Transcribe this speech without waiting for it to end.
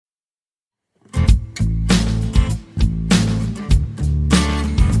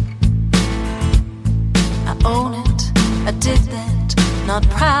Not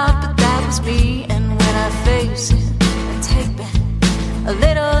proud, but that was me. And when I face it, I take back a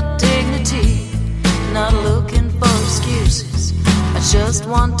little dignity. Not looking for excuses. I just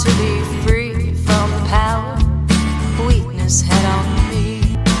want to be free from the power weakness had on me.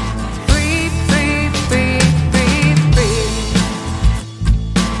 Free, free, free, free, free.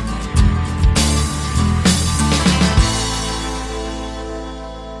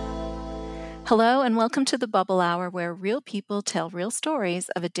 Hello and welcome to the Bubble Hour, where real people tell real stories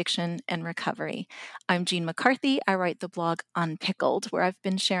of addiction and recovery. I'm Jean McCarthy. I write the blog Unpickled, where I've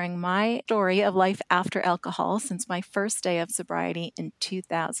been sharing my story of life after alcohol since my first day of sobriety in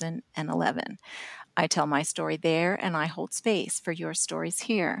 2011. I tell my story there, and I hold space for your stories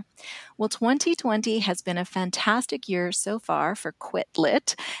here. Well, 2020 has been a fantastic year so far for Quit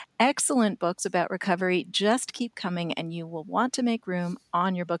Lit. Excellent books about recovery just keep coming, and you will want to make room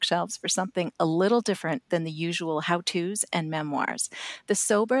on your bookshelves for something a little different than the usual how-tos and memoirs. The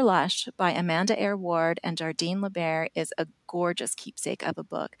Sober Lush by Amanda Eyre Ward and Jardine Libaire is a gorgeous keepsake of a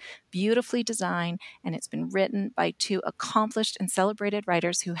book, beautifully designed, and it's been written by two accomplished and celebrated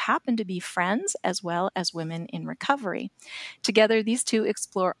writers who happen to be friends as well as women in recovery. Together, these two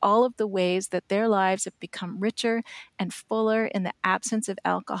explore all of the ways that their lives have become richer and fuller in the absence of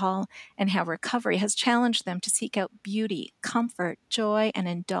alcohol, and how recovery has challenged them to seek out beauty, comfort, joy, and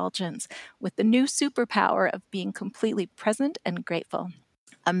indulgence with the new superpower of being completely present and grateful.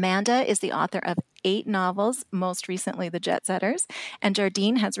 Amanda is the author of 8 novels, most recently The Jet Setters, and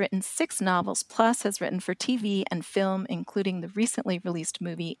Jardine has written 6 novels, plus has written for TV and film, including the recently released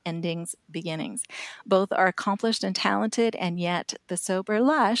movie Endings, Beginnings. Both are accomplished and talented, and yet the Sober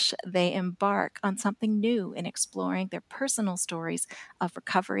Lush, they embark on something new in exploring their personal stories of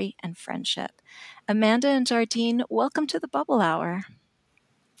recovery and friendship. Amanda and Jardine, welcome to the Bubble Hour.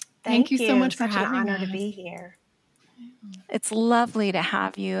 Thank you so much for having us. Such an honor to be here. It's lovely to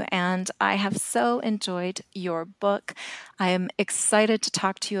have you, and I have so enjoyed your book. I am excited to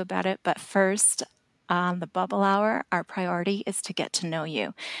talk to you about it, but first, on the Bubble Hour, our priority is to get to know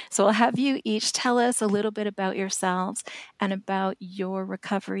you. So I'll have you each tell us a little bit about yourselves and about your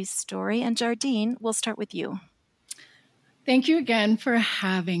recovery story. And Jardine, we'll start with you. Thank you again for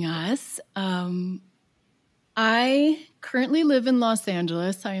having us. I currently live in Los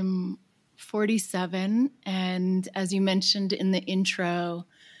Angeles. I'm 47, and as you mentioned in the intro,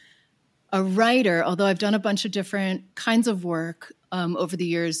 a writer, although I've done a bunch of different kinds of work over the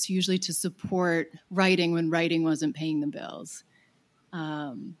years, usually to support writing when writing wasn't paying the bills.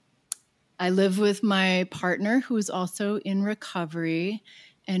 I live with my partner, who is also in recovery,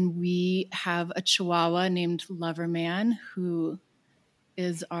 and we have a Chihuahua named Loverman, who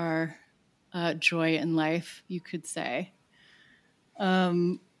is our joy in life, you could say.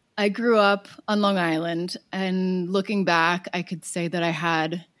 I grew up on Long Island, and looking back, I could say that I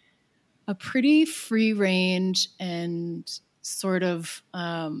had a pretty free range and sort of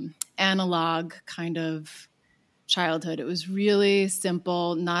analog kind of childhood. It was really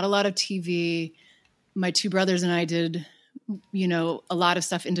simple, not a lot of TV. My 2 brothers and I did, a lot of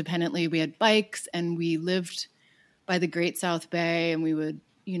stuff independently. We had bikes, and we lived by the Great South Bay, and we would,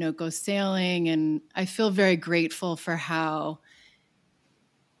 go sailing. And I feel very grateful for how,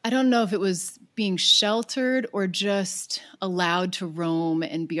 I don't know if it was being sheltered or just allowed to roam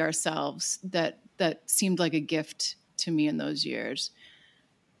and be ourselves, that seemed like a gift to me in those years.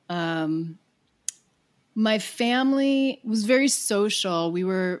 My family was very social. We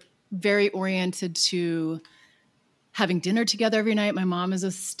were very oriented to having dinner together every night. My mom is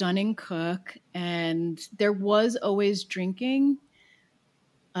a stunning cook, and there was always drinking.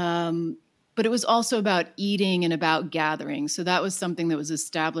 But it was also about eating and about gathering. So that was something that was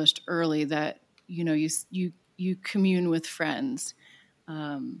established early, that, you commune with friends.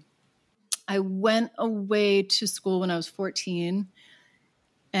 I went away to school when I was 14,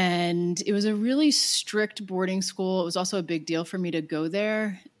 and it was a really strict boarding school. It was also a big deal for me to go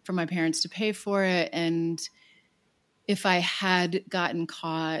there, for my parents to pay for it. And if I had gotten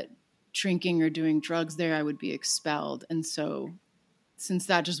caught drinking or doing drugs there, I would be expelled. And so since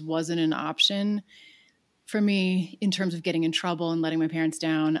that just wasn't an option for me in terms of getting in trouble and letting my parents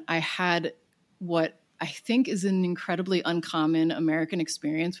down, I had what I think is an incredibly uncommon American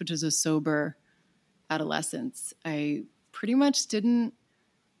experience, which is a sober adolescence. I pretty much didn't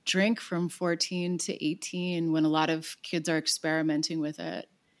drink from 14 to 18 when a lot of kids are experimenting with it.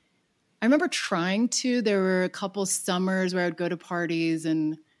 I remember trying to. There were a couple summers where I would go to parties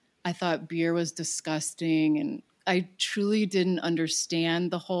and I thought beer was disgusting, and I truly didn't understand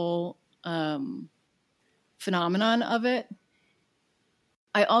the whole phenomenon of it.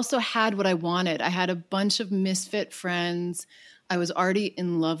 I also had what I wanted. I had a bunch of misfit friends. I was already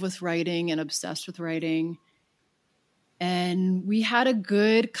in love with writing and obsessed with writing. And we had a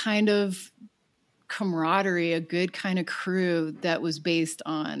good kind of camaraderie, a good kind of crew that was based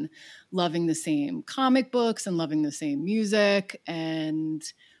on loving the same comic books and loving the same music. And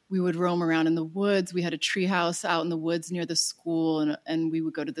we would roam around in the woods. We had a tree house out in the woods near the school, and we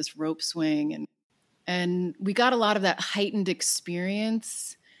would go to this rope swing. And we got a lot of that heightened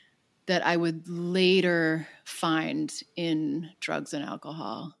experience that I would later find in drugs and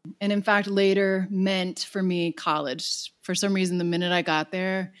alcohol. And in fact, later meant for me college. For some reason, the minute I got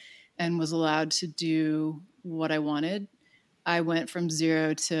there and was allowed to do what I wanted, I went from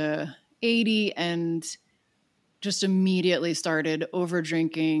 0 to 80 and just immediately started over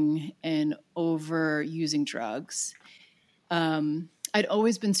drinking and over using drugs. I'd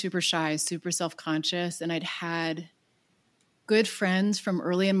always been super shy, super self-conscious, and I'd had good friends from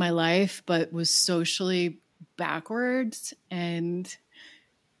early in my life, but was socially backwards. And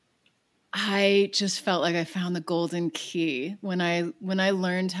I just felt like I found the golden key. When I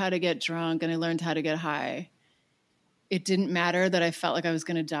learned how to get drunk and I learned how to get high, it didn't matter that I felt like I was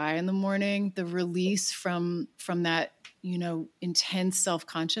going to die in the morning. The release from that, intense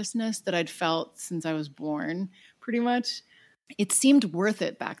self-consciousness that I'd felt since I was born, pretty much, it seemed worth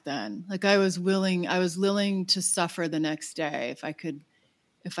it back then. Like I was willing to suffer the next day if I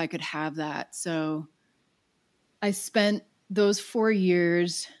could have that. So I spent those 4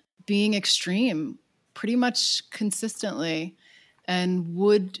 years being extreme pretty much consistently and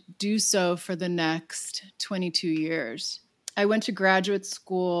would do so for the next 22 years. I went to graduate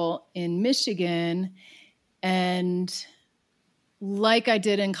school in Michigan, and like I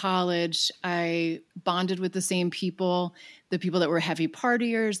did in college, I bonded with the same people, the people that were heavy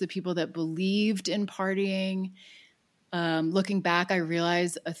partiers, the people that believed in partying. Looking back, I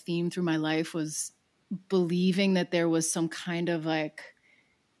realized a theme through my life was believing that there was some kind of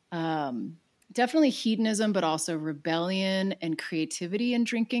definitely hedonism, but also rebellion and creativity in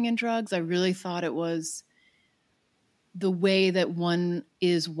drinking and drugs. I really thought it was the way that one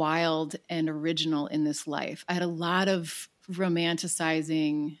is wild and original in this life. I had a lot of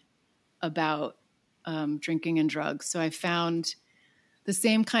romanticizing about drinking and drugs. So I found the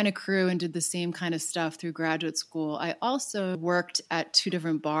same kind of crew and did the same kind of stuff through graduate school. I also worked at 2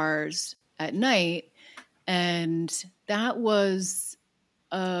 different bars at night, and that was,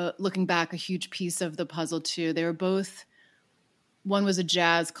 looking back, a huge piece of the puzzle too. They were both, one was a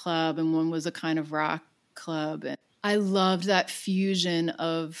jazz club and one was a kind of rock club. And I loved that fusion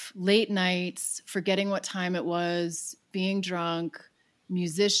of late nights, forgetting what time it was, being drunk,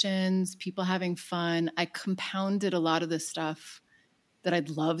 musicians, people having fun. I compounded a lot of the stuff that I'd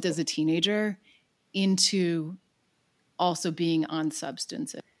loved as a teenager into also being on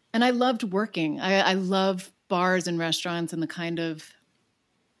substances. And I loved working. I love bars and restaurants and the kind of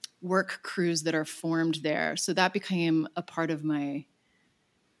work crews that are formed there. So that became a part of my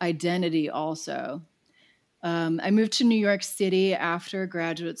identity also. I moved to New York City after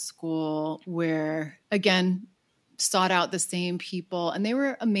graduate school, where, again, sought out the same people. And they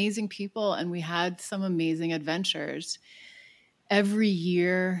were amazing people, and we had some amazing adventures. Every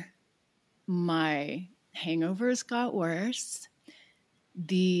year, my hangovers got worse.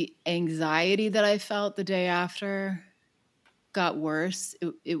 The anxiety that I felt the day after got worse.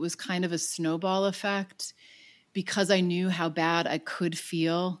 It was kind of a snowball effect. Because I knew how bad I could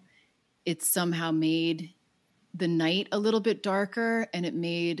feel, it somehow made the night a little bit darker, and it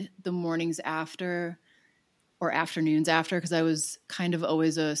made the mornings after or afternoons after, because I was kind of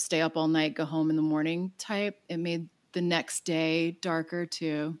always a stay up all night, go home in the morning type. It made the next day darker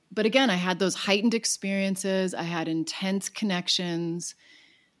too. But again, I had those heightened experiences. I had intense connections,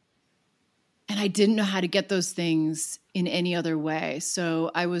 and I didn't know how to get those things in any other way.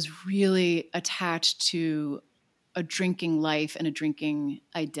 So I was really attached to a drinking life and a drinking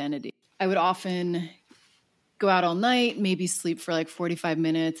identity. I would often go out all night, maybe sleep for like 45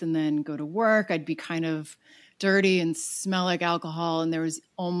 minutes and then go to work. I'd be kind of dirty and smell like alcohol, and there was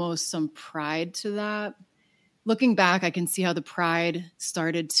almost some pride to that. Looking back, I can see how the pride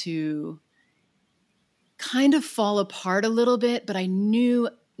started to kind of fall apart a little bit, but I knew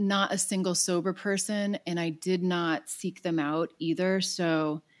not a single sober person, and I did not seek them out either.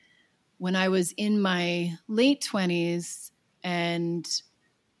 So when I was in my late 20s and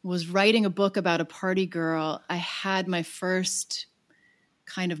was writing a book about a party girl, I had my first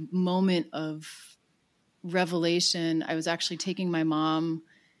kind of moment of revelation. I was actually taking my mom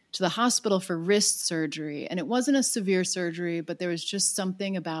to the hospital for wrist surgery, and it wasn't a severe surgery, but there was just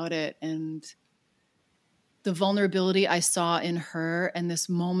something about it. And the vulnerability I saw in her and this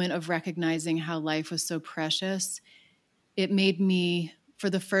moment of recognizing how life was so precious, it made me, for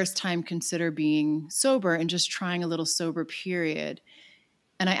the first time, consider being sober and just trying a little sober period.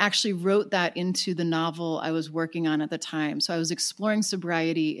 And I actually wrote that into the novel I was working on at the time. So I was exploring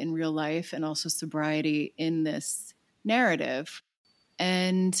sobriety in real life and also sobriety in this narrative.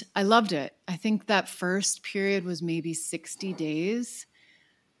 And I loved it. I think that first period was maybe 60 days.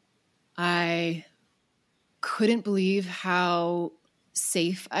 I couldn't believe how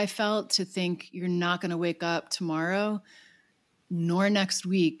safe I felt to think you're not going to wake up tomorrow nor next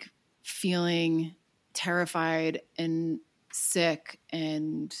week feeling terrified and sick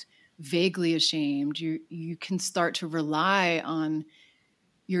and vaguely ashamed. You can start to rely on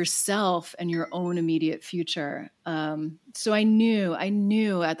yourself and your own immediate future. So I knew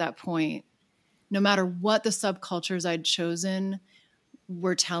at that point, no matter what the subcultures I'd chosen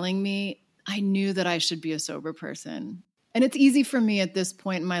were telling me, I knew that I should be a sober person. And it's easy for me at this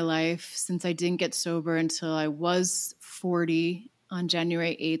point in my life, since I didn't get sober until I was 40 on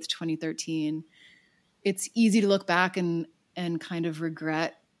January 8th, 2013. It's easy to look back and kind of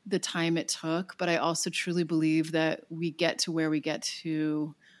regret the time it took. But I also truly believe that we get to where we get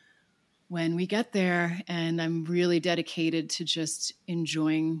to when we get there. And I'm really dedicated to just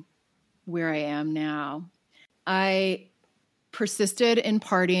enjoying where I am now. I persisted in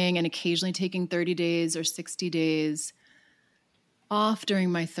partying and occasionally taking 30 days or 60 days off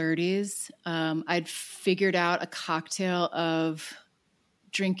during my 30s. I'd figured out a cocktail of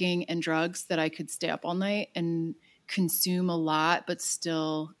drinking and drugs that I could stay up all night and consume a lot, but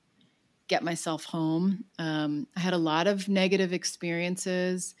still get myself home. I had a lot of negative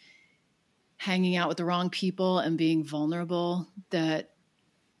experiences hanging out with the wrong people and being vulnerable that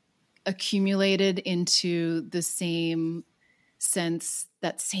accumulated into the same sense,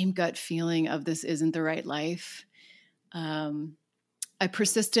 that same gut feeling of this isn't the right life. I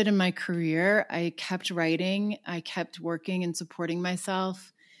persisted in my career. I kept writing. I kept working and supporting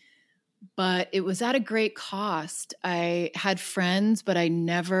myself, but it was at a great cost. I had friends, but I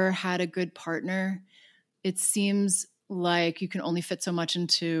never had a good partner. It seems like you can only fit so much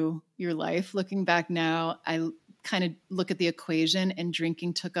into your life. Looking back now, I kind of look at the equation, and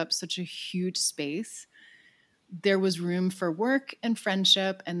drinking took up such a huge space. There was room for work and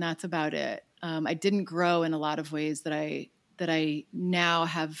friendship, and that's about it. I didn't grow in a lot of ways that I now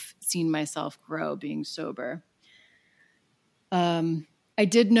have seen myself grow being sober. I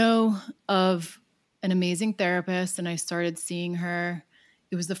did know of an amazing therapist, and I started seeing her.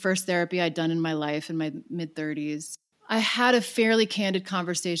 It was the first therapy I'd done in my life in my mid-30s. I had a fairly candid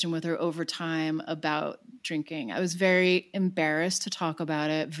conversation with her over time about drinking. I was very embarrassed to talk about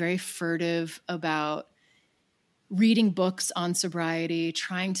it, very furtive about reading books on sobriety,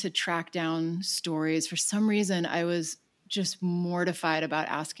 trying to track down stories. For some reason, I was just mortified about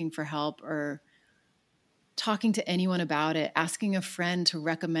asking for help or talking to anyone about it, asking a friend to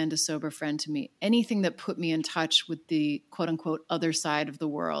recommend a sober friend to me, anything that put me in touch with the quote unquote other side of the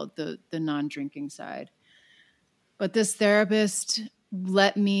world, the non-drinking side. But this therapist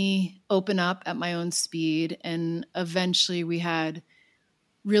let me open up at my own speed. And eventually we had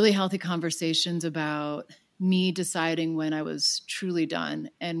really healthy conversations about me deciding when I was truly done.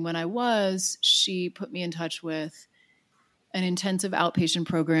 And when I was, she put me in touch with an intensive outpatient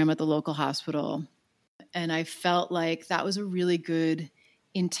program at the local hospital. And I felt like that was a really good,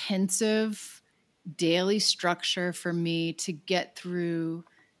 intensive daily structure for me to get through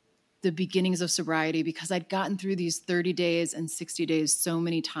the beginnings of sobriety, because I'd gotten through these 30 days and 60 days so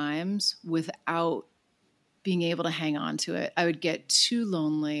many times without being able to hang on to it. I would get too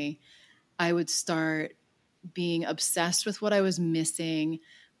lonely. I would start being obsessed with what I was missing.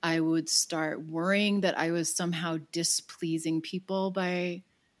 I would start worrying that I was somehow displeasing people by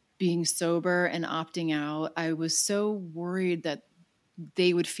being sober and opting out. I was so worried that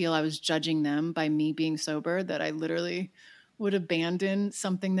they would feel I was judging them by me being sober that I literally would abandon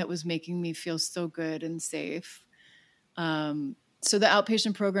something that was making me feel so good and safe. So the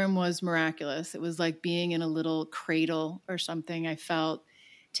outpatient program was miraculous. It was like being in a little cradle or something. I felt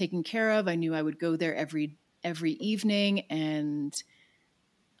taken care of. I knew I would go there every evening, and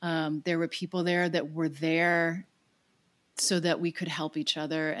there were people there that were there so that we could help each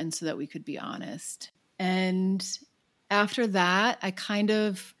other and so that we could be honest. And after that, I kind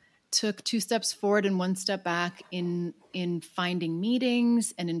of took 2 steps forward and 1 step back in finding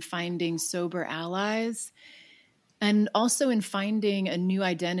meetings and in finding sober allies, and also in finding a new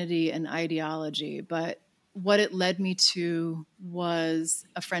identity and ideology. But what it led me to was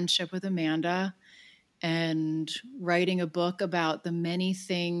a friendship with Amanda and writing a book about the many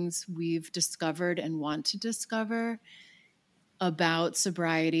things we've discovered and want to discover. about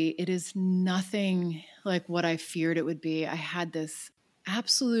sobriety. It is nothing like what I feared it would be. I had this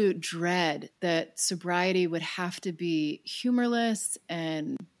absolute dread that sobriety would have to be humorless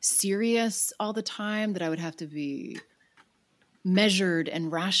and serious all the time, that I would have to be measured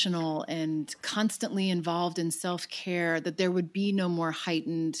and rational and constantly involved in self-care, that there would be no more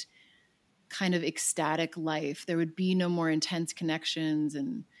heightened kind of ecstatic life. There would be no more intense connections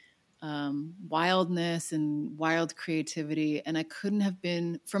and wildness and wild creativity. And I couldn't have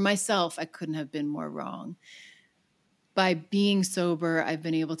been, for myself, I couldn't have been more wrong. By being sober, I've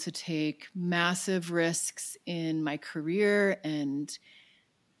been able to take massive risks in my career and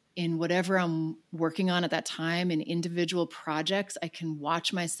in whatever I'm working on at that time, in individual projects. I can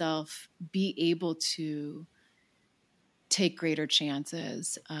watch myself be able to take greater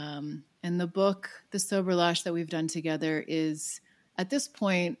chances. And the book, The Sober Lush, that we've done together is, at this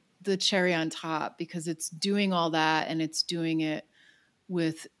point, the cherry on top, because it's doing all that, and it's doing it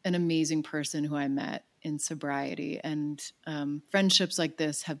with an amazing person who I met in sobriety. And friendships like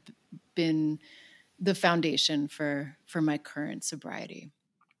this have been the foundation for my current sobriety.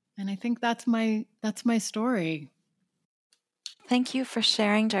 And I think that's my story. Thank you for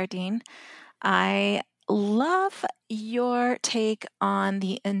sharing, Jardine. I love your take on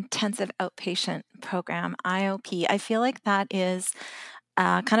the intensive outpatient program, IOP. I feel like that is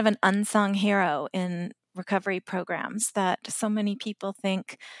kind of an unsung hero in recovery programs, that so many people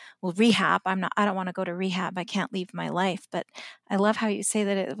think, well, rehab, I don't want to go to rehab. I can't leave my life. But I love how you say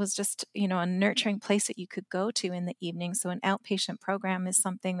that it was just, a nurturing place that you could go to in the evening. So an outpatient program is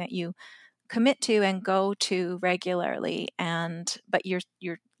something that you commit to and go to regularly, but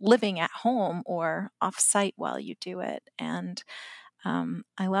you're living at home or off-site while you do it. And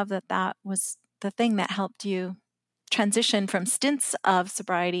I love that was the thing that helped you transition from stints of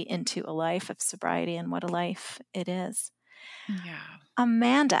sobriety into a life of sobriety, and what a life it is. Yeah.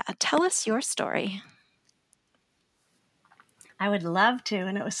 Amanda, tell us your story. I would love to,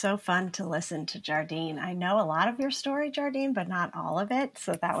 and it was so fun to listen to Jardine. I know a lot of your story, Jardine, but not all of it,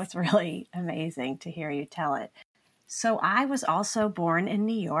 so that was really amazing to hear you tell it. So I was also born in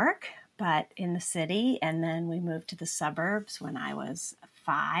New York, but in the city, and then we moved to the suburbs when I was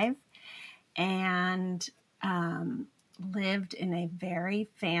 5, and lived in a very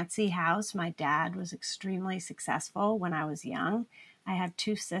fancy house. My dad was extremely successful when I was young. I had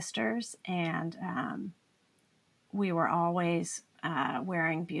 2 sisters, and we were always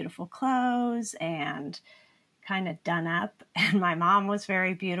wearing beautiful clothes and kind of done up. And my mom was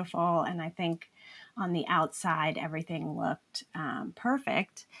very beautiful. And I think on the outside, everything looked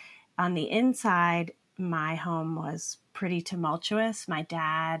perfect. On the inside, my home was pretty tumultuous. My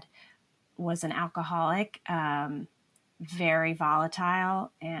dad was an alcoholic, very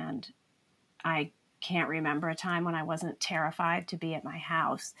volatile, and I can't remember a time when I wasn't terrified to be at my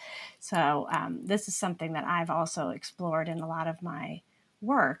house. So this is something that I've also explored in a lot of my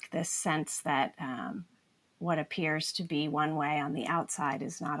work, this sense that what appears to be one way on the outside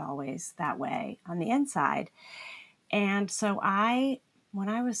is not always that way on the inside. And so when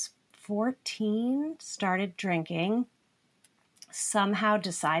I was 14, started drinking, somehow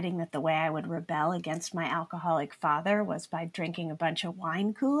deciding that the way I would rebel against my alcoholic father was by drinking a bunch of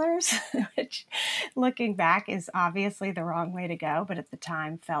wine coolers, which looking back is obviously the wrong way to go, but at the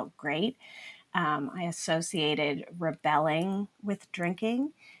time felt great. I associated rebelling with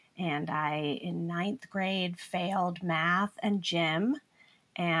drinking, and I, in 9th grade, failed math and gym,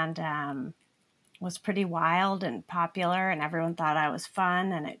 and was pretty wild and popular, and everyone thought I was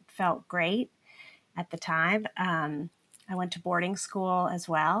fun, and it felt great at the time. I went to boarding school as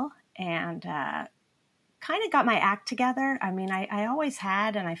well, and kind of got my act together. I mean, I always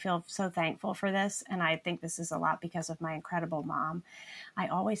had, and I feel so thankful for this, and I think this is a lot because of my incredible mom. I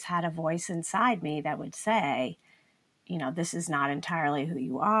always had a voice inside me that would say, this is not entirely who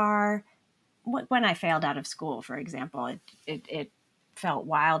you are. When I failed out of school, for example, it felt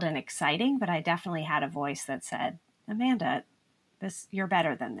wild and exciting, but I definitely had a voice that said, Amanda, you're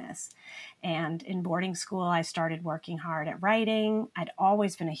better than this. And in boarding school, I started working hard at writing. I'd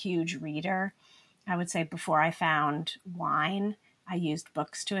always been a huge reader. I would say before I found wine, I used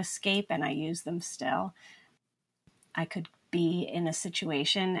books to escape, and I use them still. I could be in a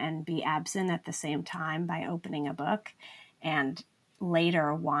situation and be absent at the same time by opening a book. And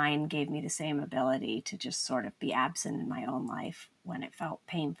later, wine gave me the same ability to just sort of be absent in my own life when it felt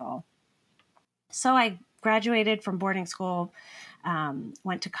painful. So I graduated from boarding school,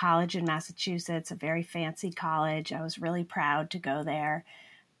 went to college in Massachusetts, a very fancy college. I was really proud to go there.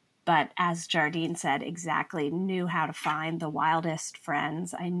 But as Jardine said, exactly knew how to find the wildest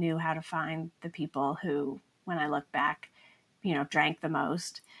friends. I knew how to find the people who, when I look back, drank the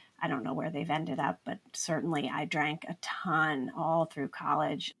most. I don't know where they've ended up, but certainly I drank a ton all through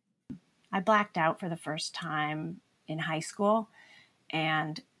college. I blacked out for the first time in high school,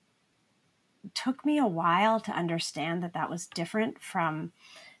 and it took me a while to understand that that was different from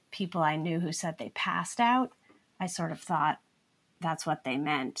people I knew who said they passed out. I sort of thought that's what they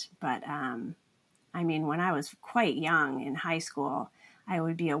meant. But when I was quite young in high school, I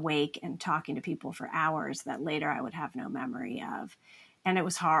would be awake and talking to people for hours that later I would have no memory of. And it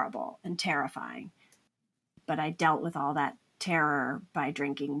was horrible and terrifying. But I dealt with all that terror by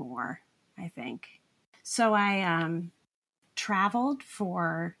drinking more, I think. So I traveled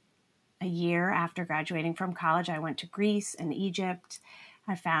for a year after graduating from college. I went to Greece and Egypt.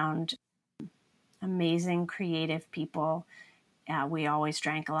 I found amazing, creative people. We always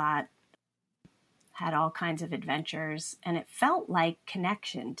drank a lot, had all kinds of adventures, and it felt like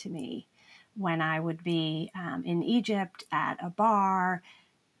connection to me when I would be in Egypt at a bar,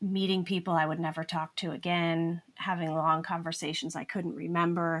 meeting people I would never talk to again, having long conversations I couldn't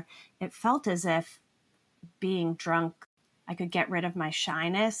remember. It felt as if being drunk, I could get rid of my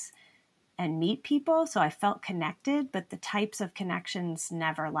shyness and meet people. So I felt connected, but the types of connections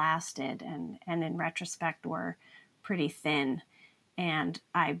never lasted, and in retrospect were pretty thin. And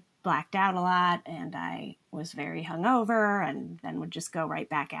I blacked out a lot, and I was very hungover, and then would just go right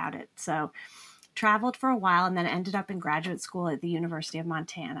back at it. So traveled for a while, and then ended up in graduate school at the University of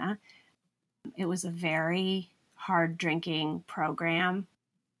Montana. It was a very hard drinking program.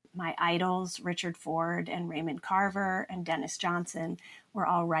 My idols, Richard Ford and Raymond Carver and Dennis Johnson, were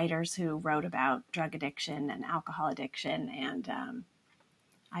all writers who wrote about drug addiction and alcohol addiction. And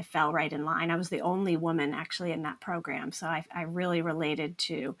I fell right in line. I was the only woman actually in that program. So I really related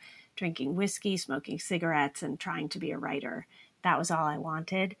to drinking whiskey, smoking cigarettes, and trying to be a writer. That was all I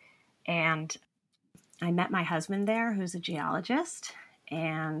wanted. And I met my husband there, who's a geologist,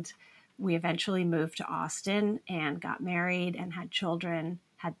 and we eventually moved to Austin and got married and had children,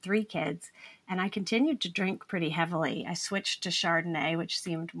 had 3 kids, and I continued to drink pretty heavily. I switched to Chardonnay, which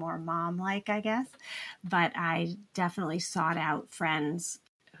seemed more mom-like, I guess, but I definitely sought out friends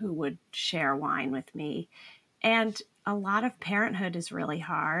who would share wine with me. And a lot of parenthood is really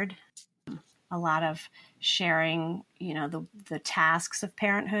hard. A lot of sharing, the tasks of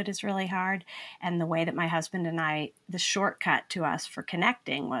parenthood is really hard. And the way that my husband and I, the shortcut to us for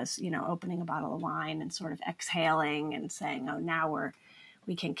connecting was, opening a bottle of wine and sort of exhaling and saying, oh, now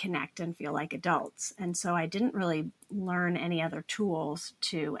we can connect and feel like adults. And so I didn't really learn any other tools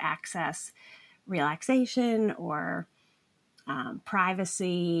to access relaxation or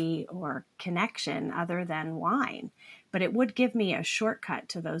privacy or connection other than wine. But it would give me a shortcut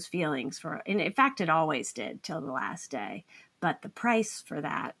to those feelings and in fact, it always did till the last day. But the price for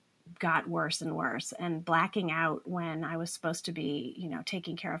that got worse and worse. And blacking out when I was supposed to be,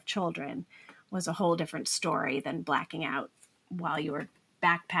 taking care of children was a whole different story than blacking out while you were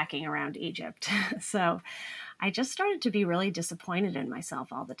backpacking around Egypt. So I just started to be really disappointed in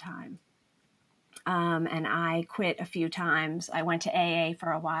myself all the time. And I quit a few times. I went to AA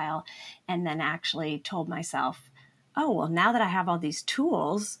for a while and then actually told myself, oh, well, now that I have all these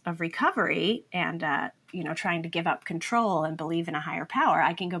tools of recovery and, trying to give up control and believe in a higher power,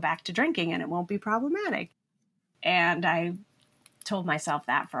 I can go back to drinking and it won't be problematic. And I told myself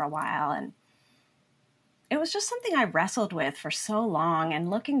that for a while. And it was just something I wrestled with for so long. And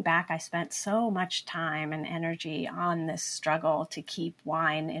looking back, I spent so much time and energy on this struggle to keep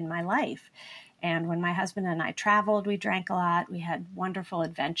wine in my life. And when my husband and I traveled, we drank a lot. We had wonderful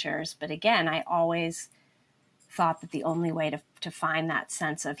adventures. But again, I always thought that the only way to find that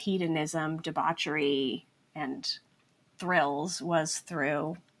sense of hedonism, debauchery, and thrills was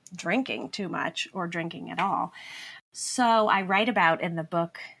through drinking too much or drinking at all. So I write about in the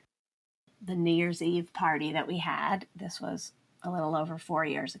book the New Year's Eve party that we had. This was a little over 4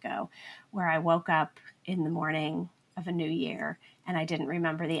 years ago, where I woke up in the morning of a new year and I didn't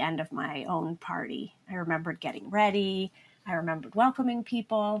remember the end of my own party. I remembered getting ready. I remembered welcoming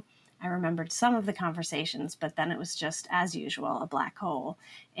people. I remembered some of the conversations, but then it was just, as usual, a black hole.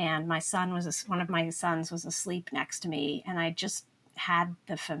 And one of my sons was asleep next to me, and I just had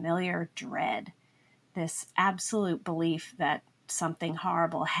the familiar dread, this absolute belief that something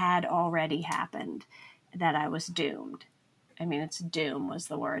horrible had already happened, that I was doomed. I mean, it's doom is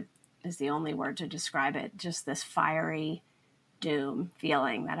the only word to describe it. Just this fiery doom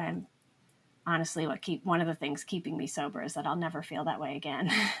feeling that I'm honestly one of the things keeping me sober is that I'll never feel that way again.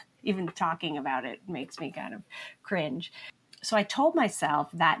 Even talking about it makes me kind of cringe. So I told myself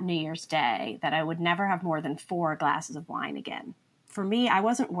that New Year's Day that I would never have more than 4 glasses of wine again. for me, I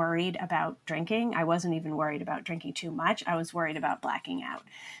wasn't worried about drinking. I wasn't even worried about drinking too much. I was worried about blacking out.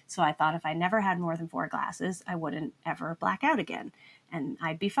 So I thought if I never had more than 4 glasses, I wouldn't ever black out again and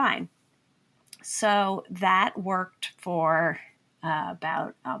I'd be fine. So that worked for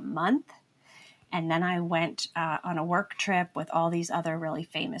about a month. And then I went on a work trip with all these other really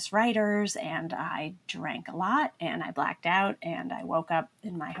famous writers, and I drank a lot and I blacked out and I woke up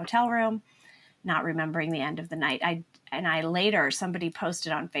in my hotel room, not remembering the end of the night. I later, somebody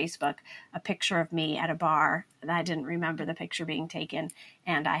posted on Facebook a picture of me at a bar. I didn't remember the picture being taken.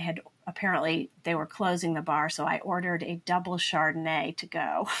 And I had, apparently they were closing the bar. So I ordered a double Chardonnay to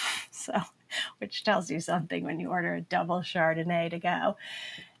go. Which tells you something when you order a double Chardonnay to go.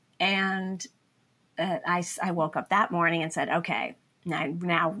 And I woke up that morning and said, okay,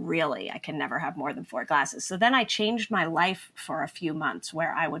 now really I can never have more than 4 glasses. So then I changed my life for a few months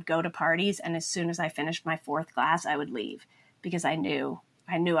where I would go to parties, and as soon as I finished my 4th glass, I would leave because I knew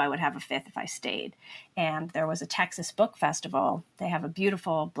I would have a 5th if I stayed. And there was a Texas book festival. They have a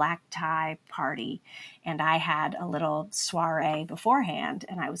beautiful black tie party, and I had a little soiree beforehand,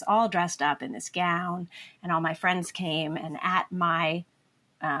 and I was all dressed up in this gown, and all my friends came, and at my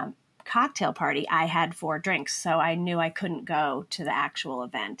cocktail party, I had 4 drinks, so I knew I couldn't go to the actual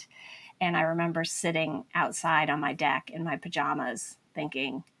event. And I remember sitting outside on my deck in my pajamas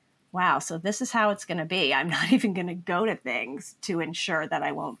thinking, wow, so this is how it's going to be. I'm not even going to go to things to ensure that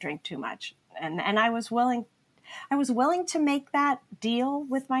I won't drink too much. And I was willing to make that deal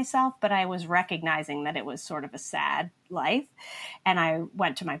with myself, but I was recognizing that it was sort of a sad life. And I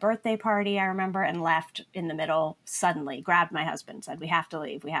went to my birthday party, I remember, and left in the middle suddenly, grabbed my husband, said, we have to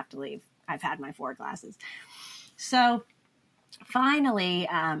leave. I've had my 4 glasses. So finally,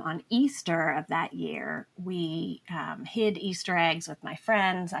 on Easter of that year, we hid Easter eggs with my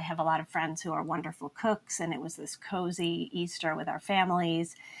friends. I have a lot of friends who are wonderful cooks, and it was this cozy Easter with our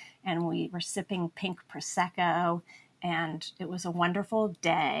families. And we were sipping pink Prosecco, and it was a wonderful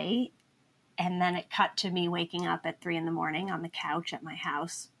day. And then it cut to me waking up at 3 a.m. on the couch at my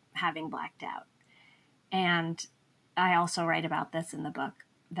house, having blacked out. And I also write about this in the book,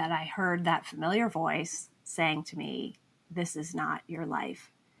 that I heard that familiar voice saying to me, this is not your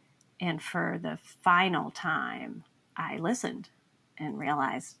life. And for the final time, I listened and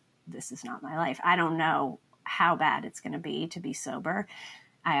realized this is not my life. I don't know how bad it's going to be sober.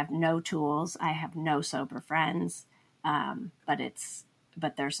 I have no tools. I have no sober friends. But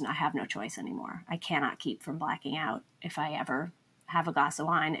I have no choice anymore. I cannot keep from blacking out. If I ever have a glass of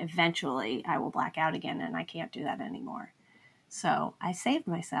wine, eventually I will black out again, and I can't do that anymore. So I saved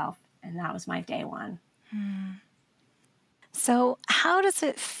myself, and that was my day one. So how does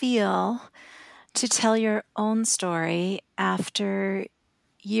it feel to tell your own story after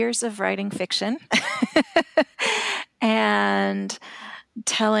years of writing fiction and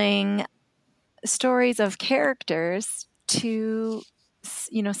telling stories of characters to,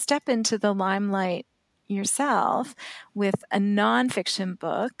 step into the limelight yourself with a nonfiction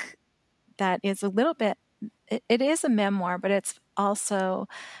book that is a little bit, it is a memoir, but it's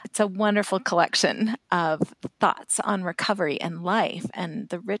a wonderful collection of thoughts on recovery and life and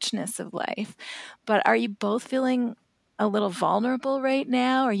the richness of life. But are you both feeling a little vulnerable right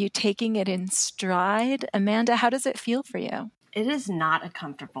now? Are you taking it in stride? Amanda, how does it feel for you? It is not a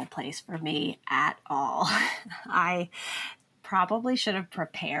comfortable place for me at all. I probably should have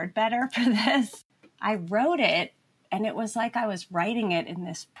prepared better for this. I wrote it, and it was like I was writing it in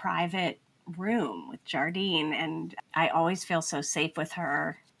this private room with Jardine, and I always feel so safe with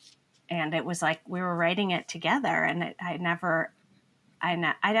her. And it was like we were writing it together, and I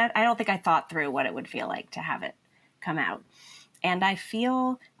don't think I thought through what it would feel like to have it come out. And I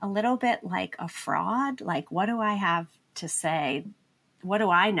feel a little bit like a fraud. Like, what do I have to say? What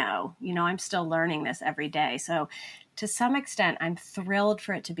do I know? I'm still learning this every day. So to some extent, I'm thrilled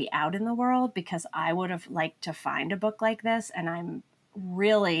for it to be out in the world, because I would have liked to find a book like this. And I'm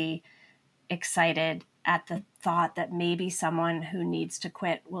really excited at the thought that maybe someone who needs to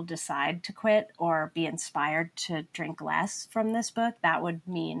quit will decide to quit or be inspired to drink less from this book. That would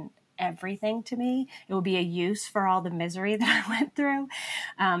mean everything to me. It would be a use for all the misery that I went through.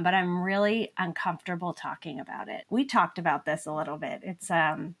 But I'm really uncomfortable talking about it. We talked about this a little bit. It's,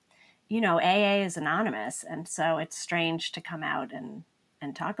 AA is anonymous. And so it's strange to come out and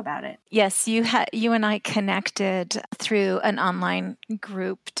talk about it. Yes, you and I connected through an online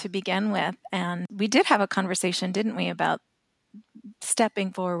group to begin with. And we did have a conversation, didn't we, about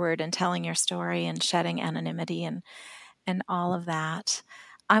stepping forward and telling your story and shedding anonymity and all of that.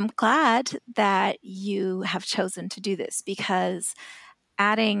 I'm glad that you have chosen to do this, because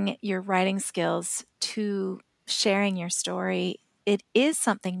adding your writing skills to sharing your story it is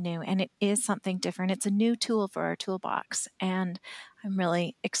something new and it is something different. It's a new tool for our toolbox. And I'm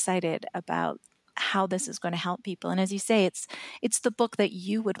really excited about how this is going to help people. And as you say, it's the book that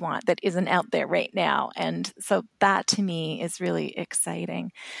you would want that isn't out there right now. And so that to me is really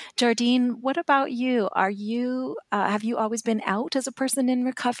exciting. Jardine, what about you? Are you have you always been out as a person in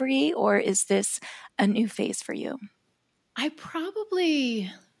recovery, or is this a new phase for you? I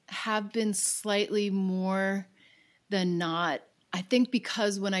probably have been slightly more than not. I think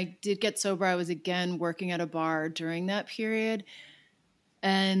because when I did get sober, I was again working at a bar during that period.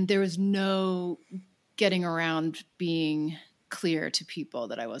 And there was no getting around being clear to people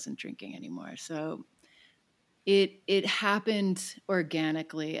that I wasn't drinking anymore. So it happened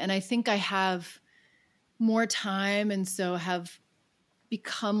organically. And I think I have more time and so have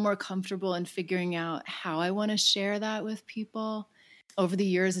become more comfortable in figuring out how I want to share that with people. Over the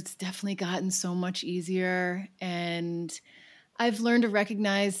years, it's definitely gotten so much easier. And I've learned to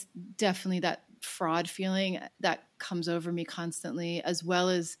recognize definitely that fraud feeling that comes over me constantly, as well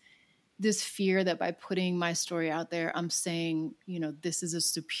as this fear that by putting my story out there, I'm saying, this is a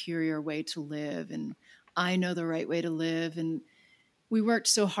superior way to live and I know the right way to live. And we worked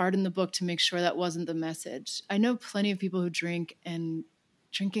so hard in the book to make sure that wasn't the message. I know plenty of people who drink and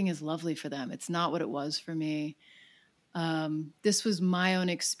drinking is lovely for them. It's not what it was for me. This was my own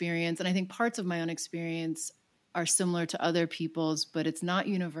experience. And I think parts of my own experience are similar to other people's, but it's not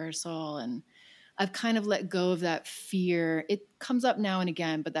universal. And I've kind of let go of that fear. It comes up now and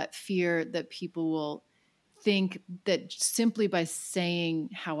again, but that fear that people will think that simply by saying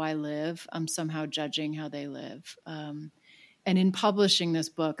how I live, I'm somehow judging how they live. And in publishing this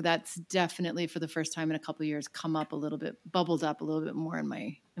book, that's definitely for the first time in a couple of years come up a little bit, bubbled up a little bit more in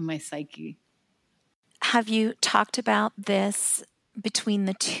my psyche. Have you talked about this between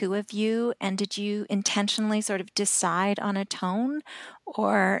the two of you? And did you intentionally sort of decide on a tone,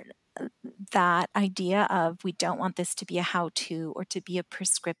 or that idea of we don't want this to be a how-to or to be a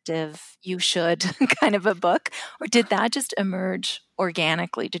prescriptive you should kind of a book? Or did that just emerge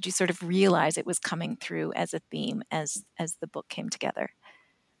organically? Did you sort of realize it was coming through as a theme as the book came together?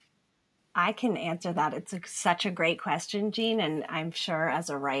 I can answer that. It's such a great question, Jean, and I'm sure as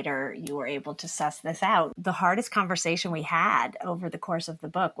a writer, you were able to suss this out. The hardest conversation we had over the course of the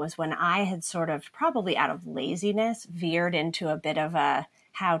book was when I had sort of, probably out of laziness, veered into a bit of a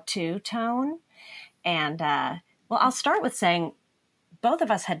how-to tone. And, I'll start with saying both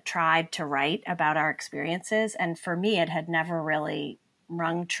of us had tried to write about our experiences, and for me, it had never really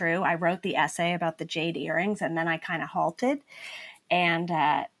rung true. I wrote the essay about the jade earrings, and then I kind of halted.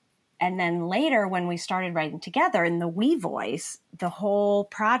 And then later, when we started writing together in the we voice, the whole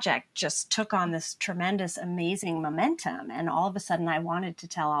project just took on this tremendous, amazing momentum. And all of a sudden, I wanted to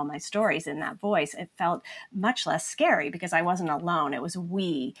tell all my stories in that voice. It felt much less scary because I wasn't alone. It was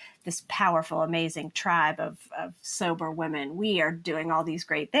we, this powerful, amazing tribe of sober women. We are doing all these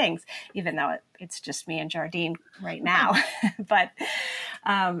great things, even though it's just me and Jardine right now.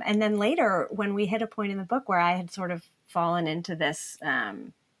 And then later, when we hit a point in the book where I had sort of fallen into this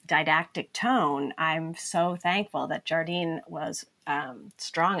didactic tone, I'm so thankful that Jardine was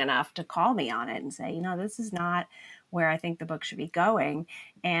strong enough to call me on it and say, this is not where I think the book should be going.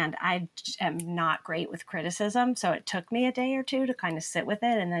 And I am not great with criticism. So it took me a day or two to kind of sit with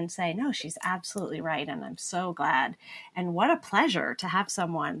it and then say, no, she's absolutely right. And I'm so glad. And what a pleasure to have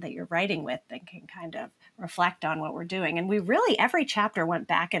someone that you're writing with that can kind of reflect on what we're doing. And we really, every chapter went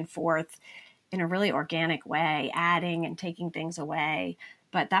back and forth in a really organic way, adding and taking things away.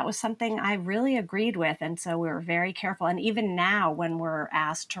 But that was something I really agreed with. And so we were very careful. And even now, when we're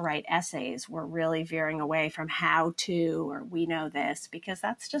asked to write essays, we're really veering away from how to, or we know this, because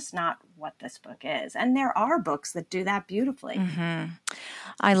that's just not what this book is. And there are books that do that beautifully. Mm-hmm.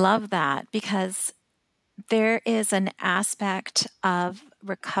 I love that, because there is an aspect of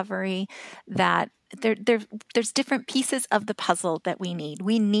recovery that there's different pieces of the puzzle that we need.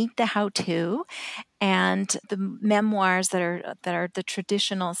 We need the how-to, and the memoirs that are the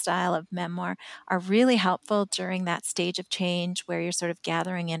traditional style of memoir are really helpful during that stage of change where you're sort of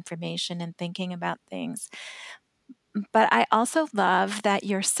gathering information and thinking about things. But I also love that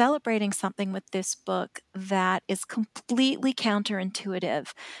you're celebrating something with this book that is completely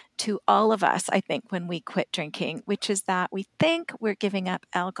counterintuitive to all of us, I think, when we quit drinking, which is that we think we're giving up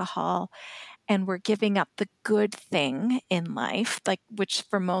alcohol and we're giving up the good thing in life, which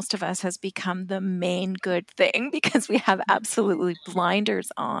for most of us has become the main good thing because we have absolutely blinders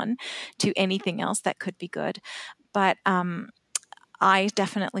on to anything else that could be good. But I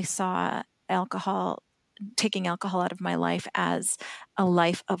definitely saw alcohol taking alcohol out of my life as a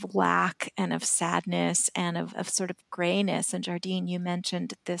life of lack and of sadness and of sort of grayness. And Jardine, you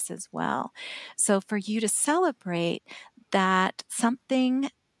mentioned this as well. So for you to celebrate that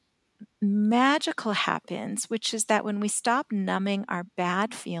something magical happens, which is that when we stop numbing our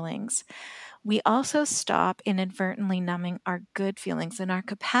bad feelings, we also stop inadvertently numbing our good feelings, and our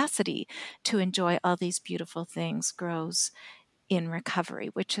capacity to enjoy all these beautiful things grows in recovery,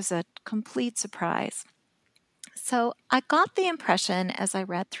 which is a complete surprise. So I got the impression as I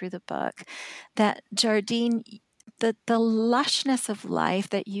read through the book that Jardine, the lushness of life,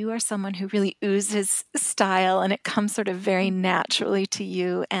 that you are someone who really oozes style and it comes sort of very naturally to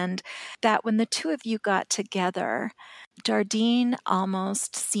you. And that when the two of you got together, Jardine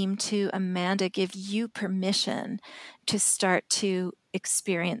almost seemed to, Amanda, give you permission to start to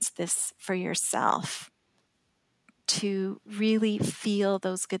experience this for yourself, to really feel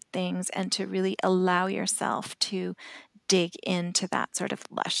those good things and to really allow yourself to dig into that sort of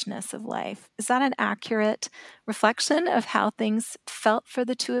lushness of life. Is that an accurate reflection of how things felt for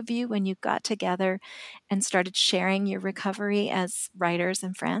the two of you when you got together and started sharing your recovery as writers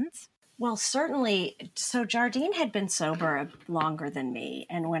and friends? Well, certainly. So Jardine had been sober longer than me.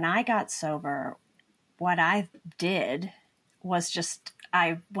 And when I got sober, what I did was just,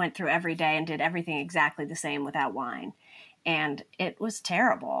 I went through every day and did everything exactly the same without wine. And it was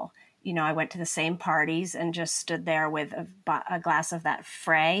terrible. You know, I went to the same parties and just stood there with a glass of that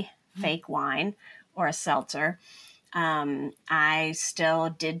Frey fake wine or a seltzer. I still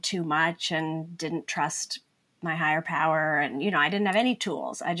did too much and didn't trust my higher power. And, you know, I didn't have any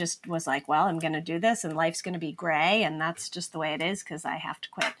tools. I just was like, well, I'm going to do this and life's going to be gray. And that's just the way it is because I have to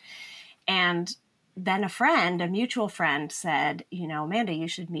quit. And then a mutual friend said, you know, Amanda, you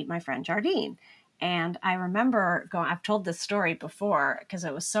should meet my friend Jardine. And I remember I've told this story before because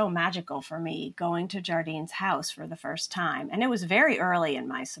it was so magical for me, going to Jardine's house for the first time. And it was very early in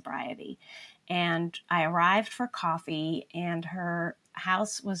my sobriety. And I arrived for coffee and her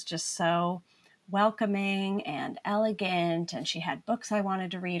house was just so welcoming and elegant. And she had books I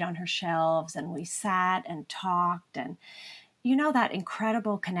wanted to read on her shelves. And we sat and talked. And you know, that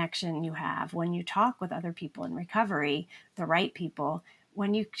incredible connection you have when you talk with other people in recovery, the right people,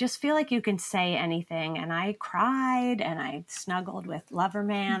 when you just feel like you can say anything. And I cried and I snuggled with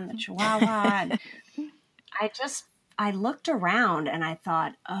Loverman, the Chihuahua. And I looked around and I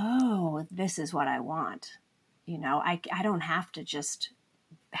thought, oh, this is what I want. You know, I don't have to just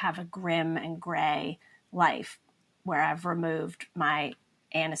have a grim and gray life where I've removed my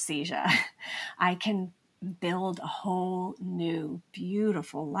anesthesia. I can build a whole new,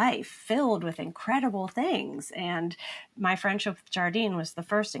 beautiful life filled with incredible things. And my friendship with Jardine was the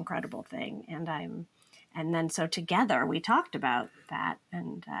first incredible thing. And then so together we talked about that.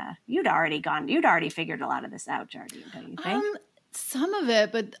 And you'd already figured a lot of this out, Jardine, don't you think? Some of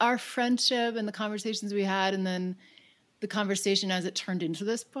it, but our friendship and the conversations we had, and then the conversation as it turned into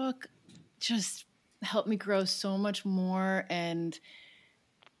this book, just helped me grow so much more. And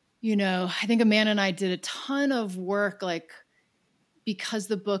you know, I think Amanda and I did a ton of work, like, because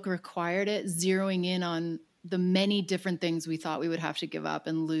the book required it, zeroing in on the many different things we thought we would have to give up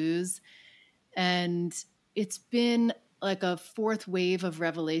and lose. And it's been like a fourth wave of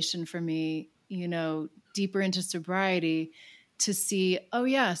revelation for me, you know, deeper into sobriety, to see, oh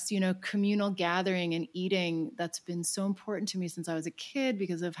yes, you know, communal gathering and eating, that's been so important to me since I was a kid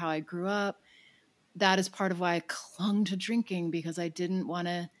because of how I grew up. That is part of why I clung to drinking, because I didn't want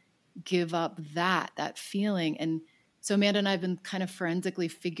to give up that feeling. And so Amanda and I have been kind of forensically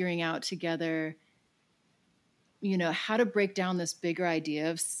figuring out together, you know, how to break down this bigger idea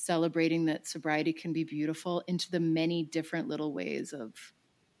of celebrating that sobriety can be beautiful into the many different little ways of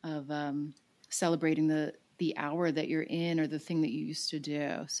celebrating the hour that you're in or the thing that you used to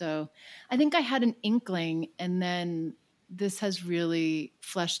do. So I think I had an inkling, and then this has really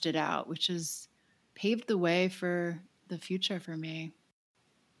fleshed it out, which has paved the way for the future for me.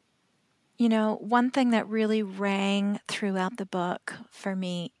 You know, one thing that really rang throughout the book for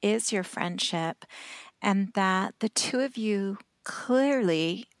me is your friendship, and that the two of you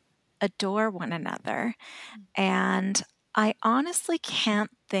clearly adore one another. And I honestly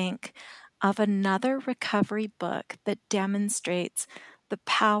can't think of another recovery book that demonstrates the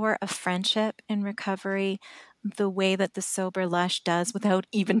power of friendship in recovery the way that The Sober Lush does without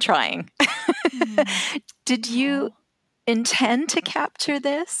even trying. Did you intend to capture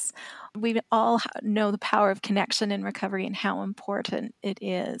this? We all know the power of connection in recovery and how important it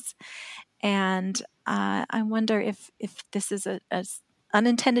is. And I wonder if this is a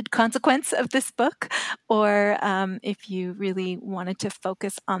unintended consequence of this book, or if you really wanted to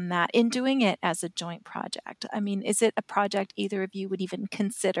focus on that in doing it as a joint project. I mean, is it a project either of you would even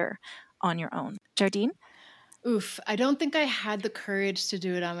consider on your own? Jardine? Oof, I don't think I had the courage to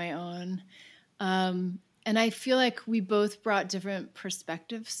do it on my own. And I feel like we both brought different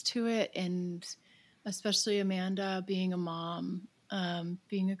perspectives to it, and especially Amanda being a mom,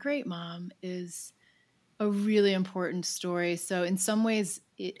 being a great mom is a really important story. So in some ways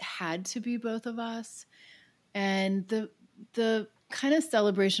it had to be both of us. And the kind of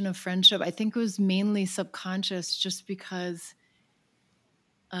celebration of friendship, I think, was mainly subconscious, just because,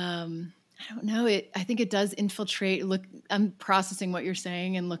 I don't know, I think it does infiltrate. Look, I'm processing what you're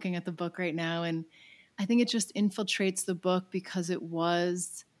saying and looking at the book right now. And I think it just infiltrates the book because it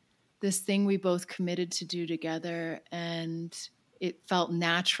was this thing we both committed to do together. And it felt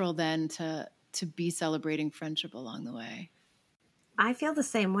natural then to be celebrating friendship along the way. I feel the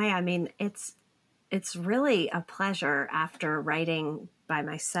same way. I mean, it's really a pleasure after writing by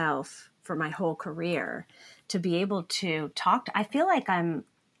myself for my whole career to be able to talk. I feel like I'm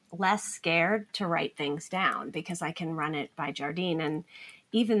less scared to write things down because I can run it by Jardine. And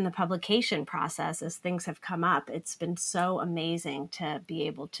even the publication process, as things have come up, it's been so amazing to be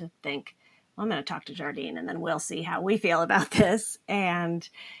able to think, well, I'm going to talk to Jardine and then we'll see how we feel about this. And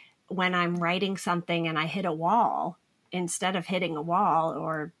when I'm writing something and I hit a wall, instead of hitting a wall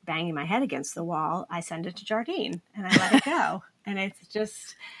or banging my head against the wall, I send it to Jardine and I let it go. And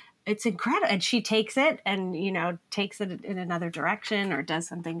it's incredible. And she takes it and, takes it in another direction or does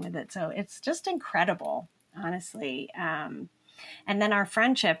something with it. So it's just incredible, honestly. And then our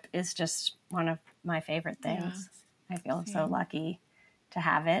friendship is just one of my favorite things. Yeah, I feel so lucky to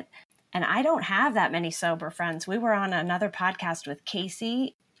have it. And I don't have that many sober friends. We were on another podcast with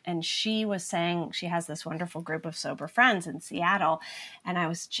Casey, and she was saying she has this wonderful group of sober friends in Seattle. And I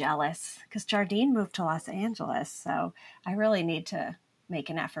was jealous because Jardine moved to Los Angeles. So I really need to make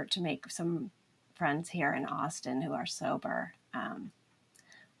an effort to make some friends here in Austin who are sober.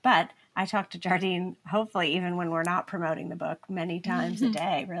 But I talk to Jardine, hopefully, even when we're not promoting the book, many times a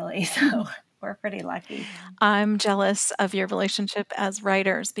day, really. So we're pretty lucky. I'm jealous of your relationship as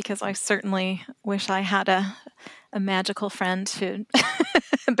writers because I certainly wish I had a magical friend to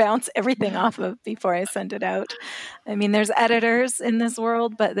bounce everything off of before I send it out. I mean, there's editors in this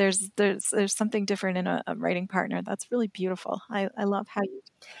world, but there's something different in a writing partner. That's really beautiful. I love how you.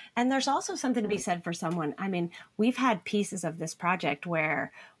 And there's also something to be said for someone. I mean, we've had pieces of this project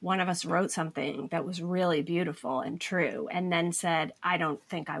where one of us wrote something that was really beautiful and true, and then said, I don't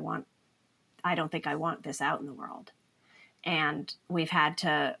think I want this out in the world. And we've had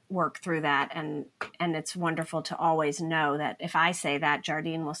to work through that. And it's wonderful to always know that if I say that,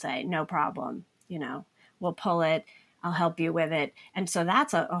 Jardine will say, no problem, we'll pull it. I'll help you with it. And so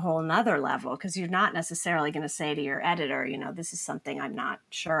that's a whole nother level, because you're not necessarily going to say to your editor, this is something I'm not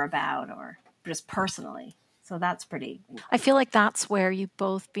sure about, or just personally. So that's pretty. I feel like that's where you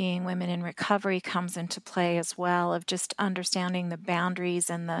both being women in recovery comes into play as well, of just understanding the boundaries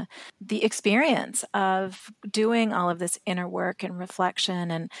and the experience of doing all of this inner work and reflection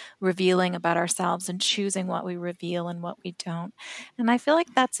and revealing about ourselves and choosing what we reveal and what we don't. And I feel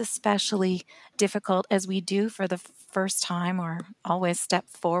like that's especially difficult as we do for the first time or always step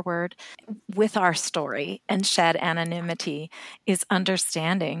forward with our story and shed anonymity, is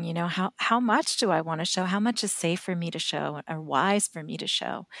understanding, how much do I want to show? How much is safe for me to show or wise for me to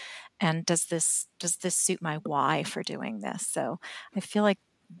show? And does this suit my why for doing this? So I feel like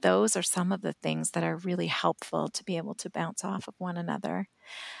those are some of the things that are really helpful to be able to bounce off of one another.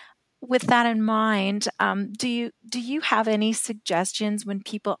 With that in mind, do you have any suggestions when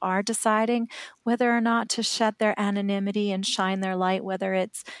people are deciding whether or not to shed their anonymity and shine their light, whether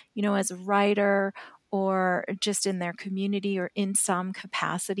it's, as a writer or just in their community or in some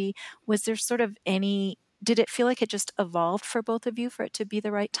capacity? Was there sort of did it feel like it just evolved for both of you for it to be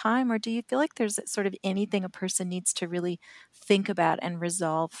the right time? Or do you feel like there's sort of anything a person needs to really think about and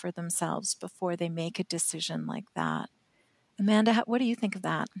resolve for themselves before they make a decision like that? Amanda, what do you think of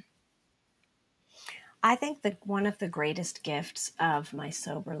that? I think that one of the greatest gifts of my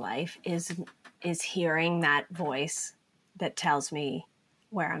sober life is hearing that voice that tells me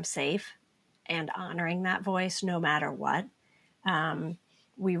where I'm safe and honoring that voice no matter what.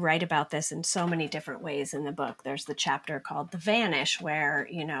 We write about this in so many different ways in the book. There's the chapter called The Vanish, where,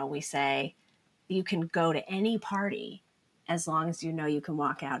 we say you can go to any party as long as you can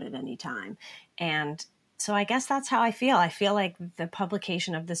walk out at any time. And so I guess that's how I feel. I feel like the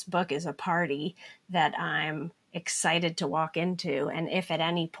publication of this book is a party that I'm excited to walk into. And if at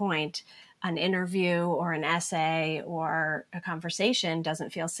any point an interview or an essay or a conversation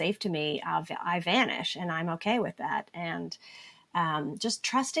doesn't feel safe to me, I vanish, and I'm okay with that. And just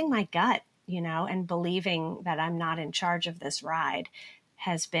trusting my gut, and believing that I'm not in charge of this ride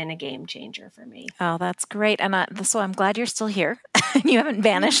has been a game changer for me. Oh, that's great. And so I'm glad you're still here. You haven't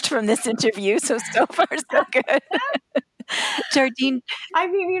vanished from this interview. So far, so good. Jardine. I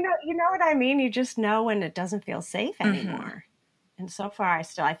mean, you know what I mean? You just know when it doesn't feel safe anymore. Mm-hmm. And so far,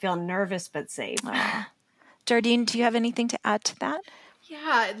 I feel nervous but safe. Jardine, do you have anything to add to that?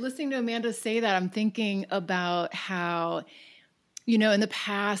 Yeah, listening to Amanda say that, I'm thinking about how, in the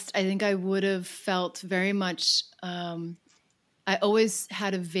past, I think I would have felt very much, I always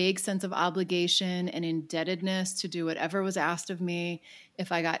had a vague sense of obligation and indebtedness to do whatever was asked of me.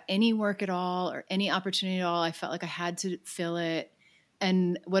 If I got any work at all or any opportunity at all, I felt like I had to fill it.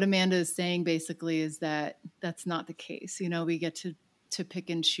 And what Amanda is saying basically is that that's not the case. We get to pick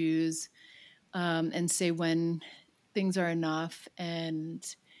and choose and say when things are enough. And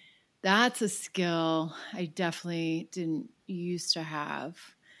that's a skill I definitely didn't used to have.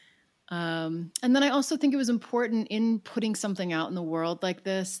 And then I also think it was important in putting something out in the world like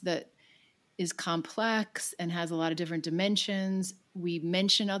this that is complex and has a lot of different dimensions. We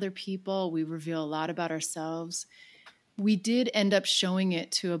mention other people. We reveal a lot about ourselves. We did end up showing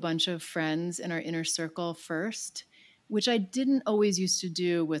it to a bunch of friends in our inner circle first, which I didn't always used to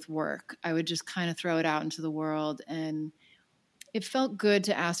do with work. I would just kind of throw it out into the world, and it felt good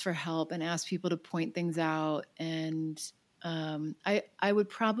to ask for help and ask people to point things out. And I would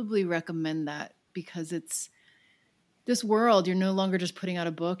probably recommend that, because it's this world, you're no longer just putting out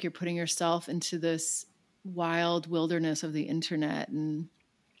a book, you're putting yourself into this wild wilderness of the internet, and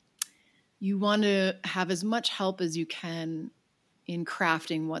you want to have as much help as you can in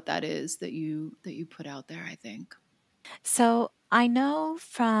crafting what that is that you put out there, I think. So I know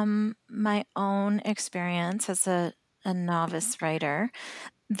from my own experience as a novice writer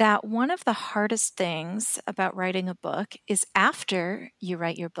that one of the hardest things about writing a book is after you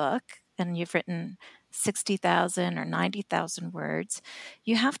write your book and you've written 60,000 or 90,000 words,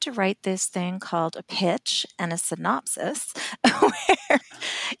 you have to write this thing called a pitch and a synopsis, where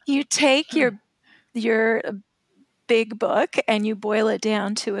you take your big book and you boil it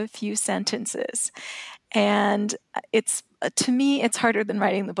down to a few sentences. And to me, it's harder than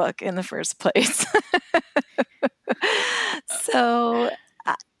writing the book in the first place. So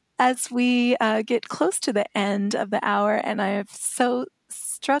as we get close to the end of the hour, and I have so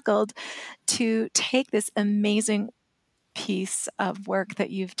struggled to take this amazing piece of work that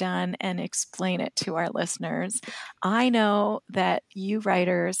you've done and explain it to our listeners, I know that you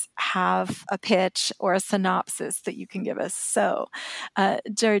writers have a pitch or a synopsis that you can give us. So,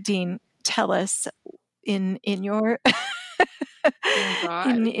 Jardine, tell us in your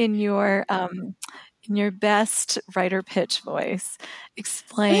in your best writer pitch voice,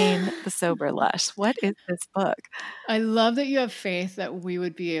 explain The Sober Lush. What is this book? I love that you have faith that we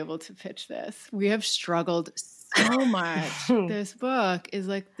would be able to pitch this. We have struggled so much. This book is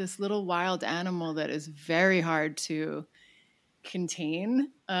like this little wild animal that is very hard to contain.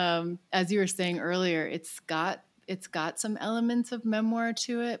 As you were saying earlier, it's got some elements of memoir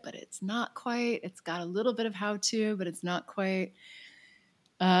to it, but it's not quite. It's got a little bit of how-to, but it's not quite.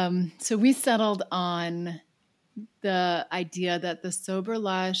 So we settled on the idea that The Sober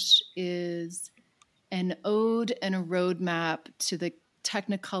Lush is an ode and a roadmap to the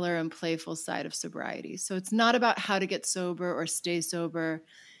technicolor and playful side of sobriety. So it's not about how to get sober or stay sober.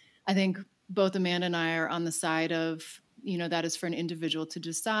 I think both Amanda and I are on the side of, that is for an individual to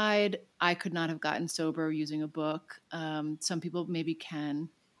decide. I could not have gotten sober using a book. Some people maybe can.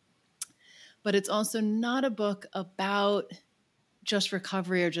 But it's also not a book about just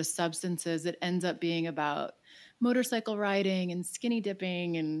recovery or just substances. It ends up being about motorcycle riding and skinny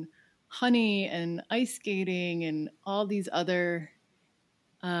dipping and honey and ice skating and all these other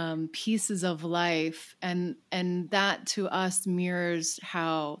pieces of life. And that to us mirrors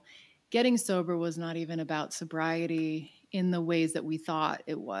how getting sober was not even about sobriety in the ways that we thought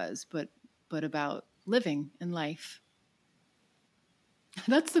it was, but about living in life.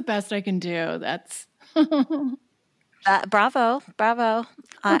 That's the best I can do. That's bravo.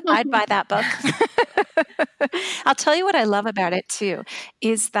 I'd buy that book. I'll tell you what I love about it too,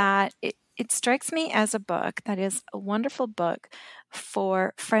 is that it strikes me as a book that is a wonderful book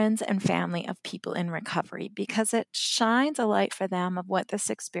for friends and family of people in recovery, because it shines a light for them of what this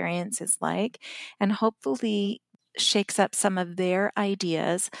experience is like, and hopefully shakes up some of their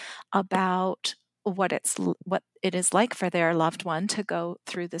ideas about what it is like for their loved one to go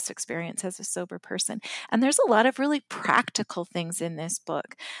through this experience as a sober person. And there's a lot of really practical things in this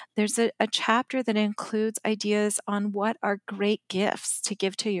book. There's a chapter that includes ideas on what are great gifts to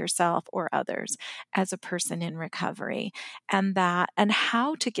give to yourself or others as a person in recovery, and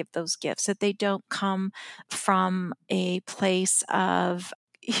how to give those gifts, that they don't come from a place of,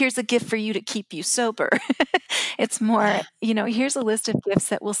 here's a gift for you to keep you sober. It's more, here's a list of gifts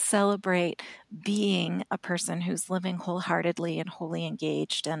that will celebrate being a person who's living wholeheartedly and wholly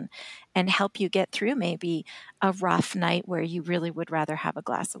engaged, and help you get through maybe a rough night where you really would rather have a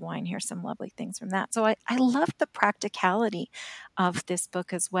glass of wine. Here's some lovely things from that. So I love the practicality of this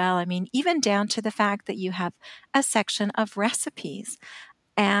book as well. I mean, even down to the fact that you have a section of recipes.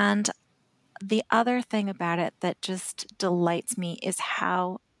 And the other thing about it that just delights me is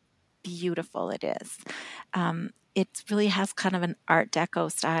how beautiful it is. It really has kind of an Art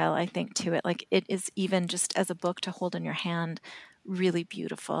Deco style, I think, to it. Like, it is, even just as a book to hold in your hand, really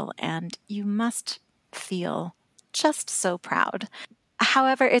beautiful. And you must feel just so proud.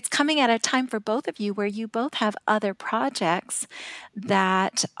 However, it's coming at a time for both of you where you both have other projects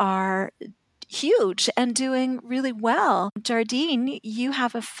that are huge and doing really well. Jardine, you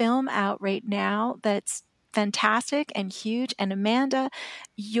have a film out right now that's fantastic and huge. And Amanda,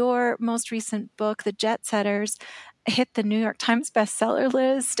 your most recent book, The Jet Setters, hit the New York Times bestseller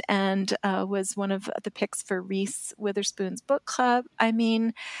list and was one of the picks for Reese Witherspoon's book club. I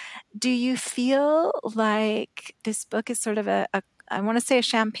mean, do you feel like this book is sort of I want to say a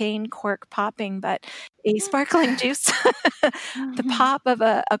champagne cork popping, but a sparkling juice, the pop of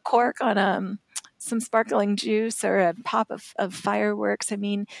a cork on some sparkling juice, or a pop of fireworks? I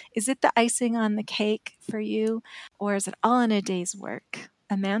mean, is it the icing on the cake for you, or is it all in a day's work?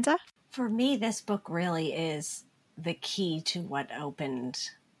 Amanda? For me, this book really is the key to what opened,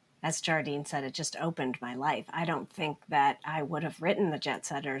 as Jardine said, it just opened my life. I don't think that I would have written The Jet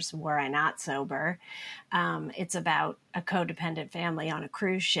Setters were I not sober. It's about a codependent family on a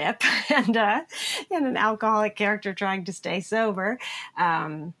cruise ship and an alcoholic character trying to stay sober.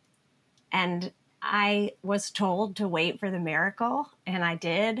 And I was told to wait for the miracle, and I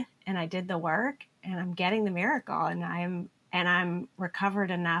did the work, and I'm getting the miracle, and I'm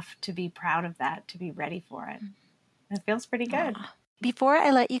recovered enough to be proud of that, to be ready for it. It feels pretty good. Before I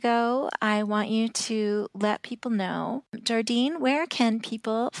let you go, I want you to let people know, Jardine, where can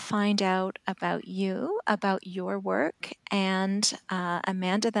people find out about you, about your work? And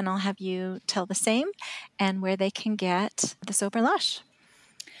Amanda, then I'll have you tell the same, and where they can get the Sober Lush.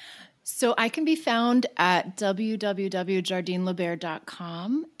 So I can be found at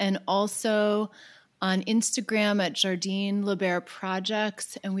www.jardinelibaire.com, and also on Instagram at Jardine Libaire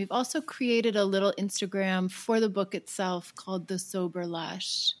Projects. And we've also created a little Instagram for the book itself called The Sober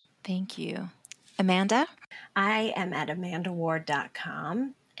Lush. Thank you. Amanda? I am at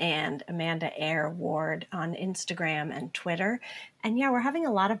amandaward.com and Amanda Eyre Ward on Instagram and Twitter. And yeah, we're having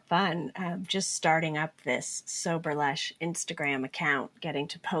a lot of fun just starting up this Sober Lush Instagram account, getting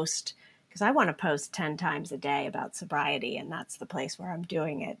to post, because I want to post 10 times a day about sobriety, and that's the place where I'm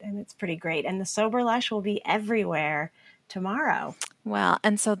doing it. And it's pretty great. And the Sober Lush will be everywhere tomorrow. Well,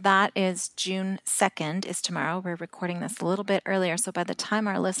 and so that is June 2nd is tomorrow. We're recording this a little bit earlier. So by the time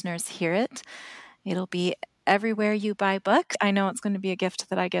our listeners hear it, it'll be everywhere you buy books. I know it's going to be a gift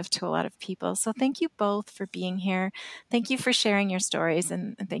that I give to a lot of people. So thank you both for being here. Thank you for sharing your stories,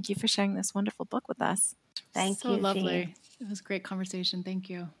 and thank you for sharing this wonderful book with us. Thank you. So lovely. It was a great conversation. Thank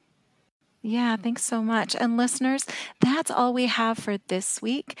you. Yeah, thanks so much. And listeners, that's all we have for this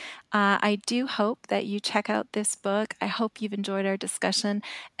week. I do hope that you check out this book. I hope you've enjoyed our discussion.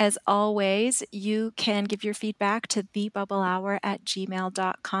 As always, you can give your feedback to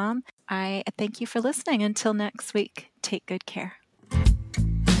thebubblehour@gmail.com. I thank you for listening. Until next week, take good care.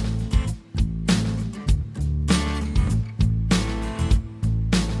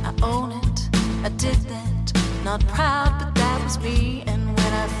 I own it, I did that, not proud, but that was me. And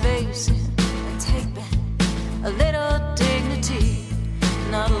when I face it, I take back a little dignity,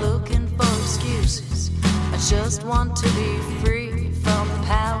 not looking for excuses. I just want to be free from the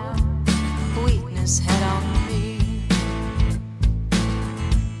power weakness had on me.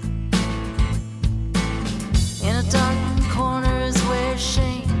 In a dark corner is where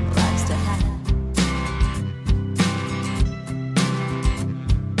shame likes to hide.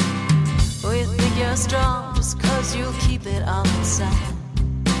 We think you're strong just 'cause you keep it all inside.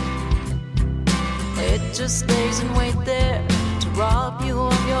 It just stays and wait there to rob you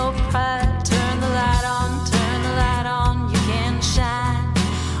of your pride. Turn the light on, you can shine.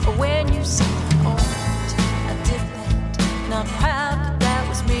 When you say I owned it, I did that, not proud, but that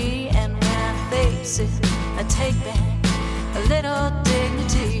was me. And when I face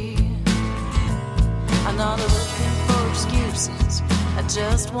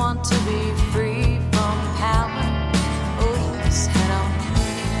just want to be free from power. Oh, this head on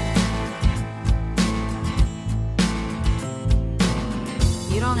me.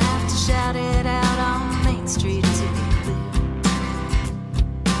 You don't have to shout it out on Main Street to be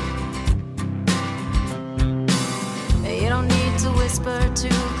clear. You don't need to whisper to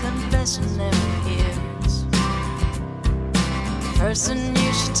confessionary ears. The person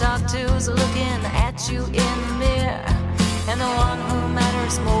you should talk to is looking at you in the mirror, and the one who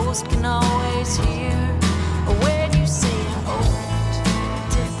matters most can always hear when you say old,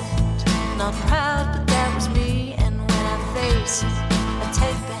 did that, not proud, but that was me. And when I face it, I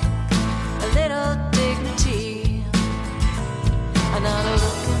take back a little dignity. I'm not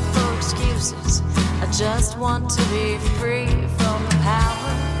looking for excuses, I just want to be free from the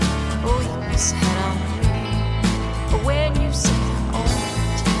power. Oh, you just head on me. When you say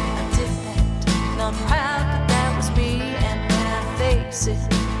old, I did that, not proud, but that was me. And when I face it,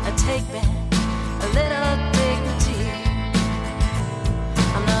 I take back a little dignity.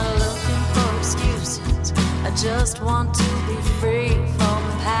 I'm not looking for excuses, I just want to be free from